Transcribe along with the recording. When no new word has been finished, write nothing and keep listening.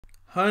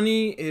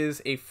Honey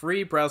is a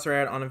free browser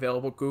ad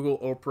unavailable Google,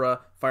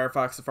 Opera,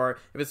 Firefox, Safari.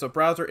 If it's a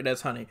browser, it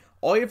has Honey.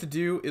 All you have to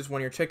do is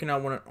when you're checking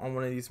out on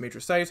one of these major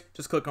sites,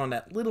 just click on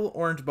that little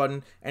orange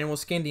button and it will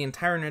scan the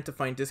entire net to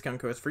find discount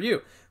codes for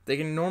you. They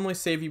can normally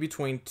save you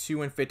between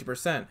 2 and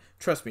 50%.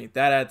 Trust me,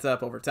 that adds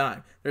up over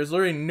time. There's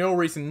literally no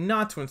reason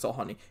not to install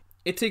Honey.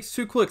 It takes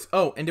 2 clicks.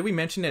 Oh, and did we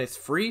mention that it's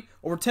free?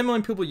 Over 10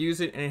 million people use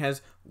it and it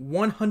has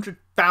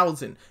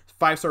 100,000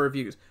 5-star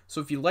reviews. So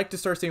if you'd like to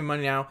start saving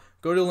money now,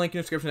 go to the link in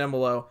the description down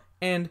below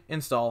and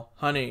install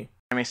Honey.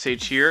 I'm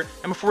Sage here,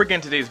 and before we get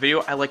into today's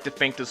video, I'd like to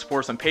thank the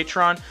supporters on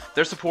Patreon.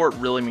 Their support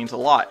really means a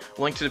lot.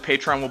 A link to the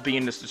Patreon will be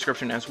in this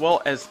description, as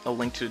well as a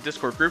link to the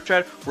Discord group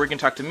chat where you can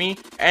talk to me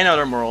and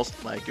other mortals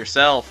like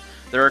yourself.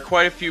 There are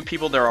quite a few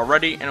people there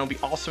already, and it would be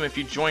awesome if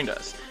you joined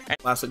us. And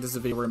lastly, this is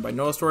a video written by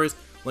Noah Stories.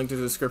 Link to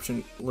the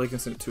description, link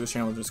to his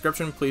channel in the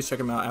description. Please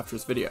check him out after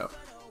this video.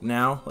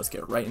 Now, let's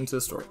get right into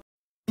the story.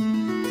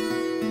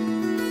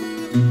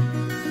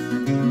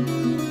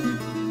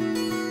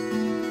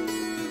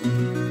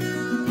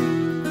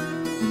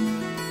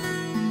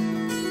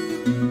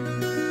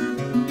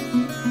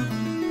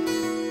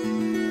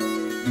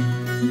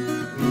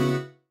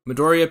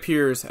 Midoriya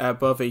appears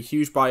above a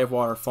huge body of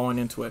water falling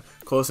into it,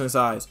 closing his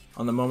eyes.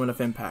 On the moment of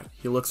impact,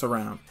 he looks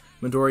around.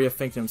 Midoriya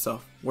thinks to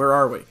himself, where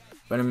are we?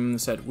 Venom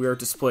said, we are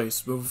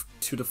displaced. Move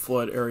to the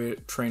flood area,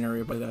 train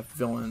area by that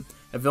villain.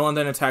 A villain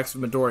then attacks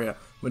Midoriya.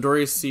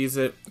 Midoriya sees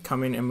it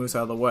coming and moves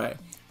out of the way.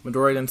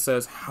 Midoriya then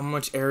says, how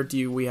much air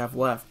do we have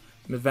left?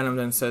 Venom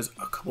then says,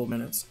 a couple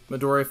minutes.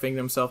 Midoriya thinks to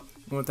himself,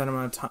 with that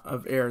amount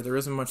of air, there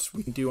isn't much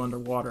we can do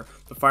underwater.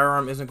 The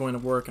firearm isn't going to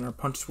work and our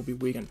punches will be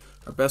weakened.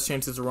 Our best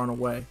chance is to run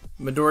away.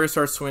 Midoriya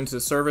starts to into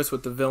the surface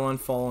with the villain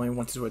following,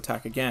 wanting to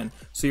attack again.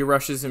 So he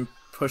rushes and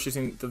pushes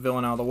the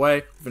villain out of the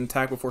way with an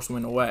attack before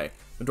swimming away.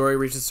 Midoriya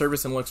reaches the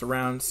surface and looks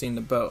around, seeing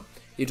the boat.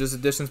 He does the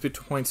distance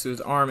between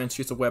his arm and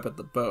shoots a web at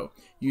the boat,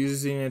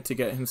 using it to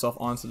get himself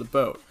onto the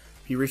boat.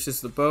 He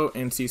reaches the boat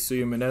and sees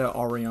Tsuyu and Mineta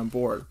already on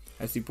board.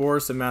 As he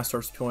boards, the mask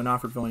starts peeling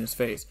off, revealing his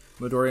face.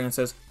 Midoriya then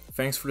says,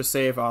 thanks for the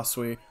save,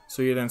 Asui.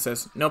 Tsuyu then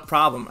says, no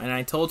problem, and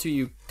I told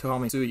you to call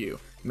me Tsuyu.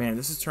 Man,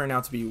 this has turned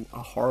out to be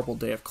a horrible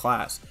day of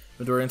class.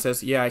 Midoriya then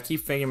says, yeah, I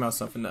keep thinking about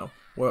something though.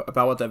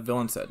 About what that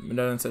villain said.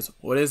 Mineta then says,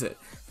 what is it?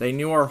 They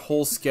knew our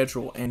whole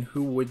schedule and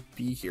who would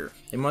be here.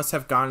 They must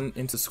have gotten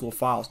into school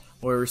files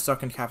while we were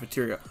stuck in the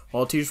cafeteria,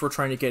 while the teachers were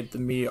trying to get the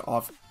media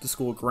off the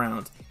school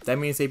grounds. That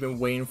means they've been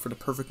waiting for the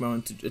perfect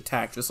moment to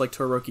attack, just like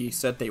Todoroki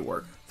said they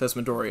were, says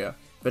Midoriya.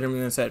 Venom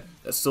then said,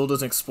 that still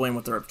doesn't explain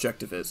what their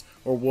objective is,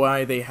 or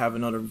why they have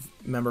another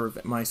member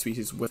of my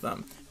species with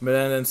them.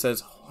 Mineta then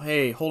says,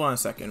 hey, hold on a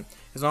second.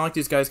 It's not like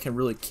these guys can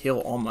really kill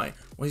All Might.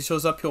 When he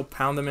shows up, he'll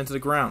pound them into the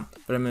ground.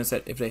 Venom then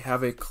said, if they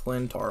have a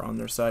Clintar on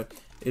their side,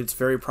 it's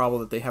very probable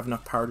that they have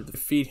enough power to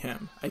defeat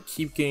him. I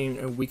keep getting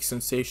a weak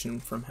sensation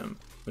from him.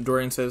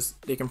 Midoriya says,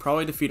 they can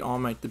probably defeat All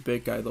Might, the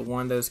big guy, the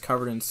one that is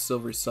covered in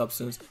silvery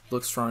substance,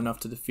 looks strong enough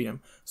to defeat him.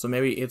 So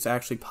maybe it's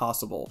actually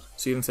possible.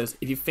 Susan says,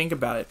 if you think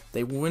about it,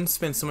 they wouldn't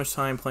spend so much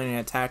time planning an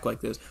attack like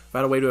this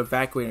without a way to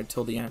evacuate it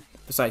until the end.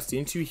 Besides,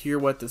 didn't you hear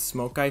what the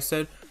smoke guy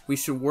said? We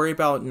should worry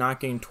about not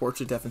getting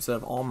tortured to death instead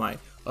of All Might.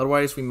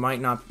 Otherwise, we might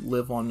not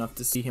live long enough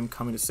to see him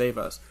coming to save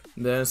us.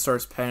 And then it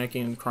starts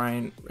panicking and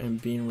crying and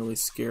being really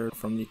scared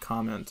from the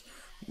comment.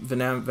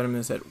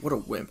 Venom said, what a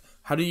wimp.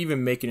 How do you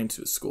even make it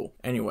into the school?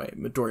 Anyway,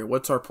 Midoriya,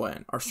 what's our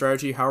plan? Our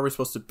strategy? How are we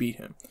supposed to beat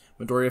him?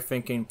 Midoriya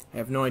thinking, I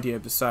have no idea.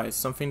 Besides,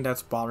 something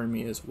that's bothering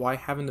me is why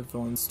haven't the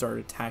villains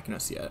started attacking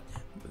us yet?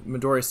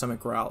 Midoriya's stomach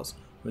growls.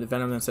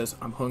 Venom then says,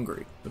 I'm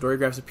hungry. Midoriya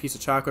grabs a piece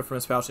of chocolate from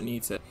his pouch and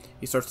eats it.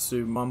 He starts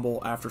to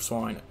mumble after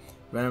swallowing it.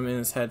 Venom in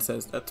his head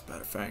says, that's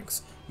better,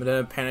 thanks.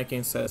 Mineta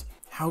panicking says,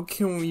 how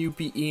can you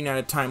be eating at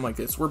a time like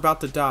this? We're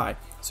about to die.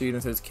 Tsuyu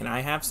then says, can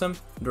I have some?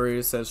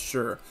 Midoriya says,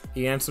 sure.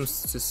 He hands some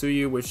to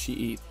Tsuyu, which she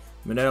eats.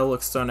 Mineta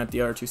looks stunned at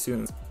the other two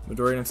students.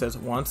 Midoriya then says,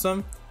 want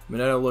some?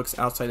 Mineta looks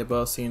outside the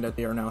boat, seeing that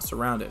they are now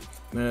surrounded.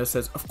 Mineta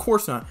says, of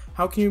course not.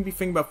 How can you be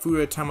thinking about food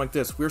at a time like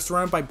this? We are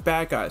surrounded by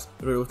bad guys.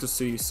 Midoriya looks at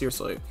Tsuyu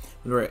seriously.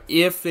 Midoriya,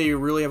 if they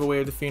really have a way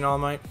of defeating All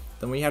Might,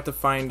 then we have to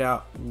find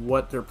out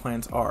what their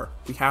plans are.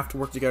 We have to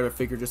work together to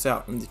figure this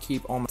out and to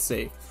keep All Might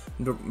safe.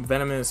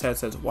 Venom in his head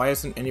says, why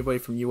hasn't anybody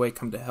from UA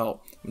come to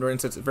help?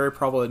 Midoriya says, it's very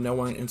probable that no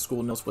one in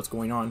school knows what's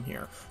going on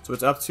here. So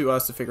it's up to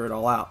us to figure it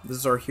all out. This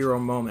is our hero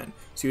moment.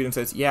 Student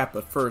says, yeah,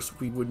 but first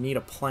we would need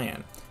a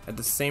plan. At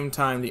the same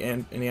time,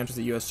 in the entrance of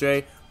the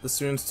USJ, the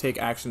students take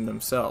action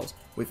themselves,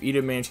 with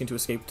Ida managing to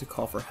escape to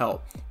call for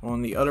help. While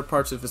in the other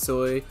parts of the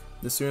facility,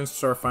 the students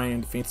start finding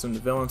and defeating some of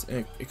the villains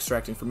and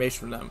extract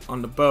information from them.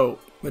 On the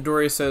boat,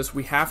 Midoriya says,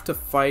 we have to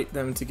fight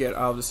them to get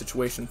out of the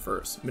situation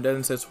first.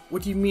 Mineta says,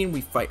 what do you mean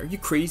we fight? Are you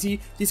crazy?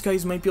 These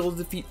guys might be able to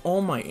defeat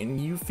All Might, and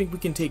you think we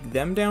can take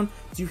them down?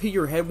 Did you hit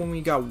your head when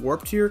we got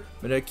warped here?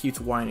 Mineta keeps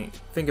whining.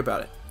 Think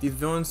about it. These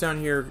villains down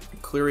here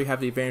clearly have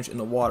the advantage in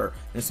the water,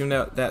 and assume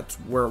that that's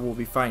where we'll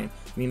be fighting,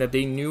 meaning that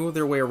they knew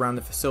their way around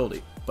the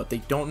facility, but they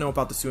don't know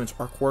about the students.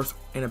 Our course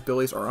and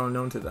abilities are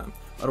unknown to them.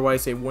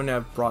 Otherwise, they wouldn't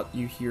have brought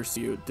you here,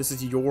 Tsuyu. This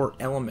is your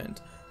element.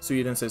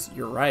 Tsuyu then says,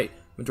 you're right.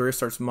 Midoriya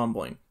starts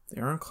mumbling.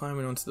 They aren't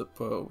climbing onto the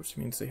boat, which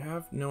means they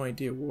have no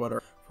idea what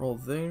are. For all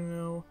they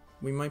know,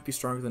 we might be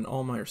stronger than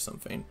All Might or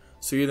something.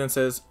 Suyu then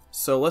says,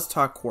 so let's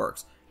talk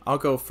quirks. I'll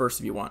go first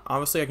if you want.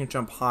 Obviously I can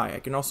jump high. I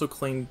can also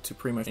cling to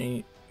pretty much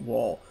any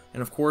wall.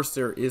 And of course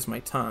there is my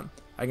tongue.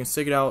 I can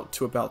stick it out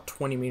to about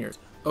 20 meters.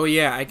 Oh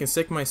yeah, I can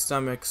stick my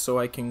stomach so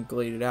I can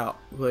glide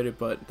it,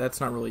 but that's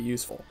not really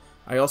useful.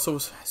 I also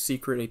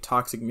secrete a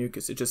toxic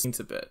mucus. It just seems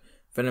a bit.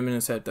 Venom in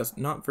his head, that's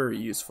not very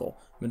useful.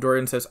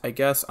 Midoriya says, I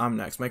guess I'm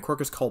next. My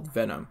quirk is called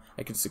Venom.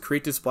 I can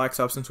secrete this black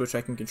substance which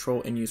I can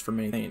control and use for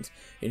many things.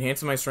 It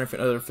enhances my strength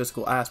and other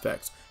physical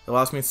aspects. It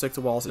allows me to stick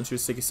to walls into a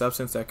sticky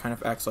substance that kind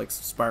of acts like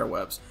spider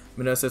webs.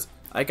 Midoriya says,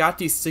 I got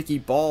these sticky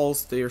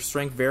balls. Their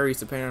strength varies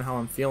depending on how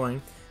I'm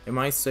feeling. It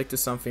might stick to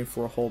something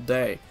for a whole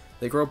day.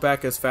 They grow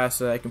back as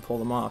fast as I can pull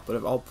them off,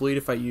 but I'll bleed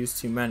if I use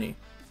too many.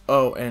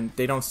 Oh, and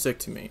they don't stick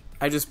to me.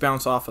 I just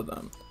bounce off of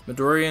them.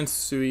 Midoriya and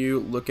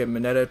Suyu look at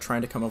Mineta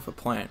trying to come up with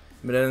a plan.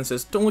 Mineta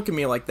says, don't look at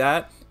me like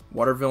that.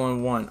 Water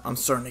Villain 1, I'm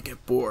starting to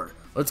get bored.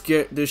 Let's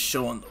get this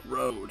show on the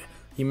road.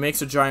 He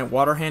makes a giant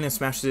water hand and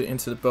smashes it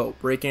into the boat,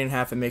 breaking it in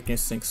half and making it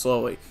sink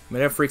slowly.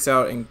 Mineta freaks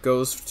out and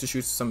goes to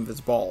shoot some of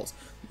his balls.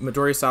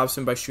 Midoriya stops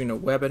him by shooting a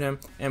web at him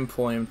and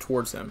pulling him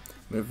towards him.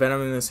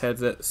 Venom in his head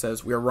that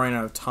says, we are running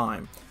out of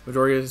time.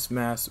 Midoriya's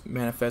mask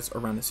manifests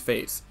around his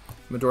face.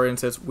 Midoriya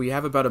says, we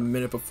have about a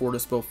minute before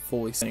this boat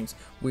fully sinks.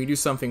 We do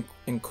something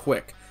and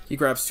quick. He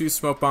grabs 2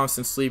 smoke bombs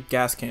and sleep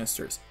gas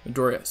canisters.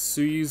 Midoriya,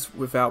 Suyu's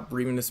without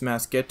breathing this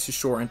mask, get to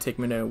shore and take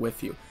Mineta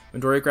with you.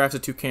 Midoriya grabs the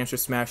 2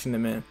 canisters, smashing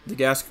them in. The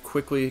gas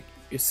quickly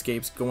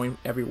escapes, going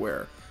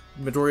everywhere.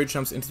 Midoriya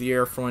jumps into the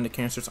air, throwing the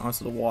canisters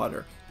onto the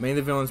water. Many of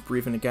the villains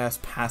breathe in the gas,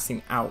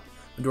 passing out.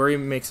 Midoriya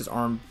makes his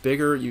arm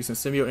bigger, using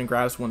symbiote, and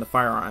grabs one of the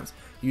firearms.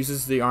 He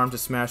uses the arm to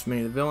smash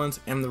many of the villains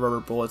and the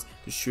rubber bullets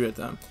to shoot at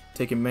them,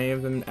 taking many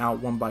of them out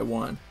one by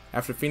one.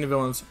 After defeating the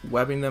villains,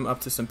 webbing them up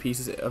to some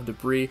pieces of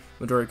debris,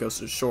 Midoriya goes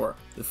to the shore.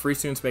 The 3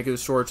 students make it to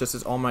shore just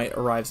as All Might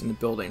arrives in the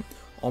building.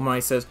 All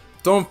Might says,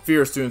 don't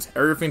fear, students,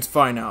 everything's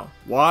fine now.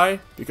 Why?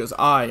 Because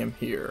I am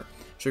here.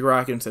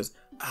 Shigaraki says,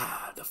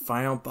 the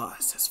final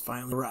boss has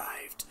finally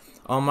arrived.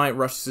 All Might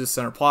rushes to the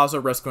center plaza,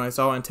 rescuing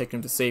Aizawa and taking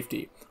him to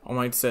safety. All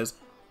Might says,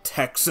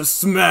 Texas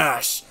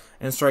Smash!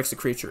 And strikes the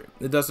creature.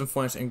 It doesn't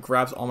flinch and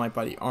grabs All Might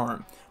by the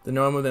arm. The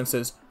Nomu then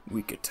says,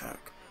 weak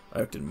attack.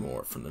 I acted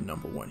more from the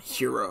 #1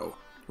 hero.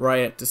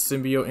 Riot, the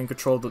symbiote in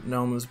control of the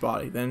Nomu's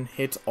body, then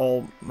hits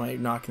All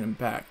Might, knocking him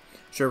back.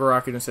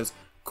 Shigaraki then says,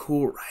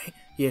 cool, right?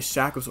 He has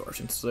shock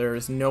absorption, so there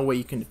is no way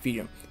you can defeat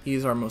him. He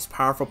is our most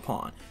powerful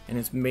pawn, and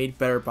is made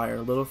better by our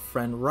little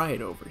friend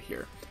Riot over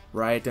here.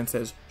 Riot then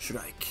says, should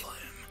I kill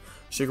him?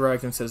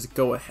 Shigaraki then says,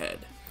 go ahead.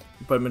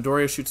 But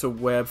Midoriya shoots a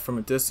web from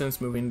a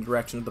distance, moving in the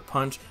direction of the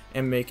punch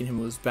and making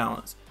him lose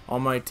balance. All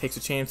Might takes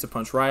a chance to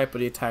punch Riot, but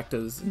the attack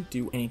doesn't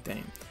do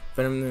anything.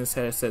 Venom in his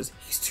head says,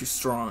 he's too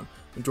strong.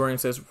 Midoriya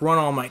says, run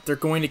All Might, they're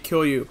going to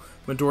kill you.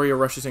 Midoriya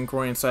rushes in,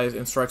 growing in size,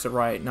 and strikes at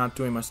Riot, not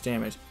doing much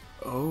damage.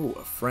 Oh,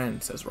 a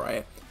friend, says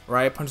Riot.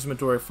 Riot punches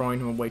Midoriya,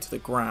 throwing him away to the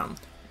ground.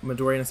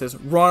 Midoriya says,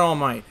 run All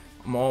Might.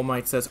 All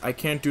Might says, I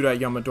can't do that,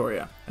 young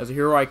Midoriya. As a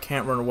hero, I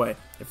can't run away.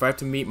 If I have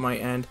to meet my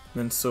end,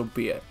 then so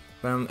be it.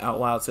 Venom out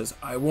loud says,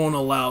 I won't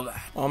allow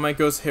that. All Might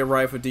goes to hit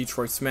Riot with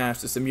Detroit Smash,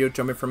 the symbiote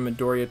jumping from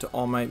Midoriya to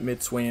All Might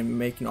mid-swing and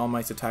making All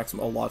Might's attacks a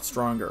lot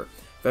stronger.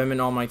 Venom in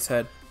All Might's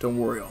head, don't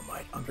worry All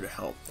Might, I'm here to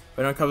help.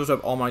 Venom covers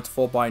up All Might's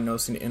full body,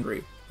 noticing the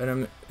injury.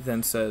 Venom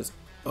then says,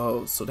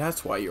 oh, so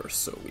that's why you're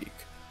so weak.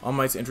 All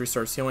Might's injury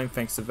starts healing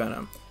thanks to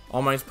Venom.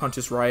 All Might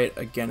punches Riot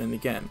again and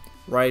again.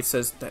 Riot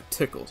says, that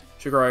tickles.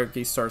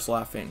 Shigaraki starts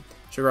laughing.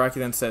 Shigaraki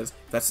then says,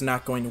 that's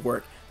not going to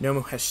work.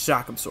 Nomu has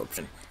shock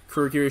absorption.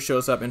 Kurogiri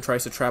shows up and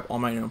tries to trap All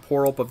Might in a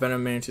portal, but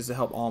Venom manages to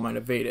help All Might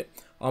evade it.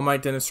 All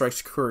Might then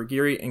strikes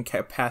Kurogiri,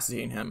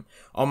 incapacitating him.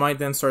 All Might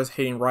then starts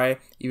hitting Riot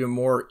even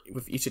more,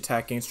 with each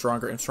attack getting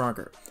stronger and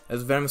stronger,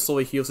 as Venom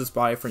slowly heals his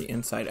body from the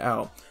inside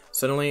out.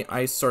 Suddenly,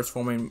 ice starts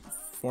forming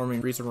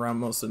reason around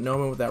most of the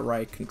Nomu that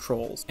Riot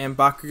controls. And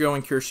Bakugo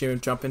and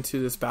Kirishima jump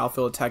into this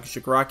battlefield, attacking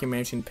Shigaraki,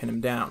 managing to pin him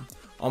down.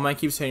 All Might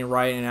keeps hitting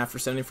Riot, and after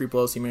 73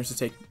 blows, he manages to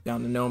take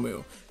down the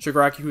Nomu.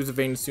 Shigaraki, who is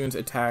evading the students'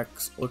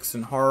 attacks, looks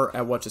in horror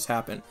at what just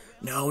happened.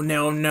 No,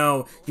 no,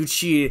 no! You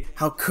cheated!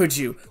 How could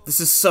you?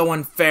 This is so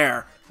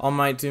unfair! All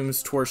Might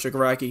zooms towards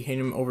Shigaraki, hitting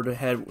him over the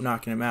head,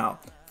 knocking him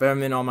out.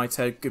 Venom in All Might's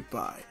head,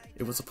 goodbye.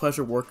 It was a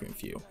pleasure working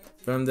with you.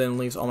 Venom then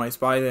leaves All Might's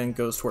body and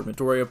goes toward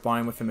Midoriya,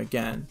 bonding with him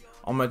again.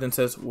 All Might then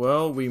says,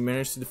 well, we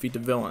managed to defeat the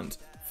villains.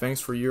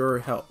 Thanks for your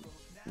help,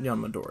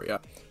 young Midoriya.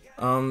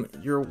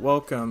 You're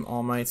welcome,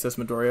 All Might, says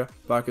Midoriya.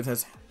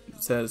 Bakugo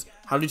says,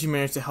 how did you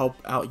manage to help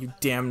out, you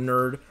damn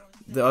nerd?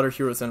 The other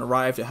heroes then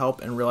arrive to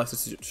help and realize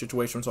the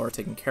situation was already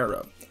taken care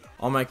of.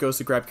 All Might goes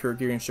to grab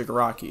Kurogiri and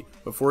Shigaraki.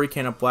 Before he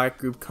can, a black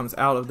group comes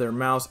out of their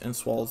mouths and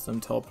swallows them,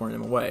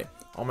 teleporting them away.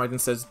 All Might then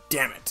says,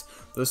 damn it!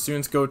 The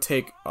students go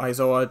take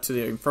Aizawa to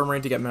the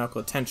infirmary to get medical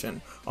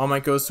attention. All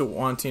Might goes to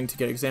wanting to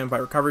get examined by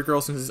Recovery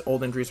Girl since his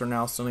old injuries are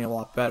now suddenly a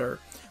lot better.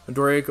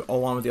 Midoriya,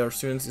 along with the other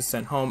students, is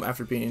sent home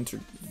after being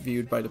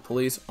interviewed by the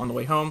police. On the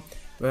way home,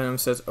 Venom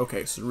says,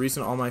 okay, so the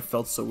reason All Might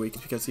felt so weak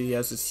is because he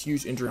has this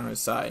huge injury on his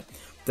side.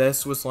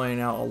 This was laying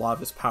out a lot of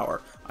his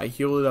power. I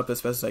healed it up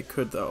as best as I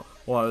could though,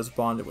 while I was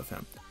bonded with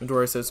him.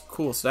 Midoriya says,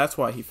 cool, so that's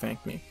why he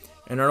thanked me.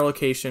 In our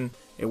location,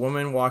 a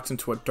woman walks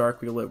into a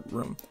darkly lit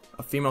room.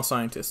 A female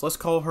scientist. Let's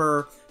call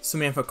her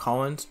Samantha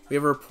Collins. We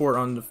have a report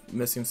on the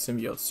missing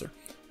symbiote, sir.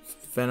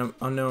 Venom,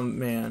 unknown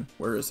man,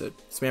 where is it?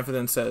 Samantha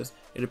then says,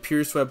 it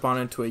appears to have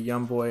bonded to a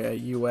young boy at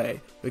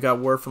UA. We got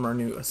word from our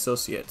new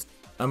associates.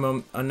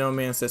 Unknown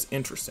man says,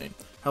 interesting.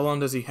 How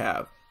long does he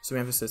have?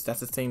 Samantha says,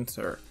 that's the thing,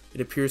 sir.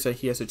 It appears that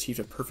he has achieved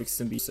a perfect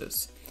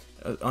symbiosis.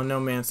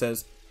 Unknown man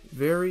says,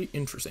 very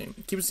interesting.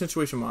 Keep a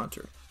situation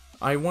monitor.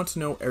 I want to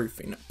know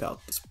everything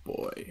about this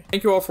boy.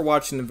 Thank you all for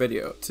watching the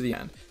video to the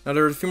end. Now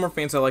there are a few more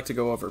things I'd like to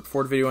go over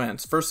before the video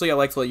ends. Firstly, I'd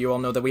like to let you all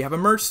know that we have a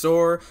merch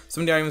store.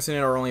 Some of the items in it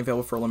are only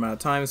available for a limited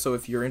time, so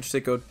if you're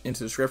interested, go into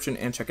the description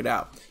and check it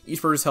out.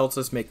 Each purchase helps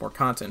us make more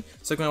content.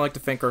 Secondly, I'd like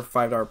to thank our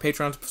 $5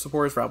 Patreon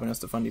supporters for helping us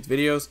to fund these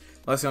videos.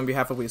 Lastly, on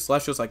behalf of We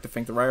Celestials, I'd like to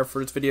thank the writer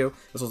for this video,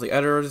 as well as the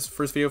editor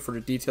for this video. For the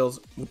details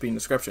will be in the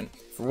description.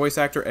 For voice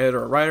actor,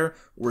 editor, or writer,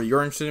 or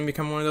you're interested in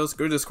becoming one of those,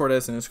 go to Discord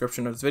as in the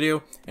description of this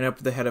video and up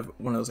to the head of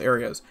one of those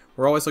areas.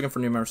 We're always looking for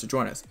new members to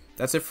join us.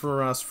 That's it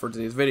for us for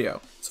today's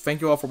video. So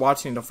thank you all for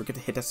watching, and don't forget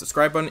to hit that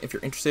subscribe button if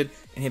you're interested,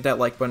 and hit that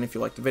like button if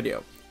you liked the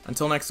video.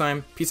 Until next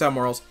time, peace out,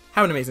 mortals.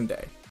 Have an amazing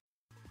day.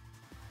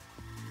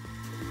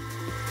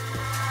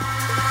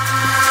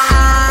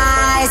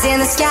 Eyes in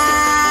the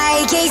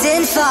sky,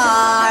 gazing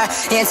far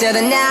into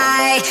the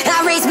night.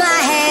 I raise my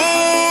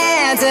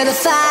hand to the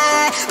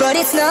fire, but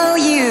it's no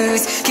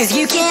use, 'cause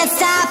you can't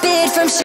stop it from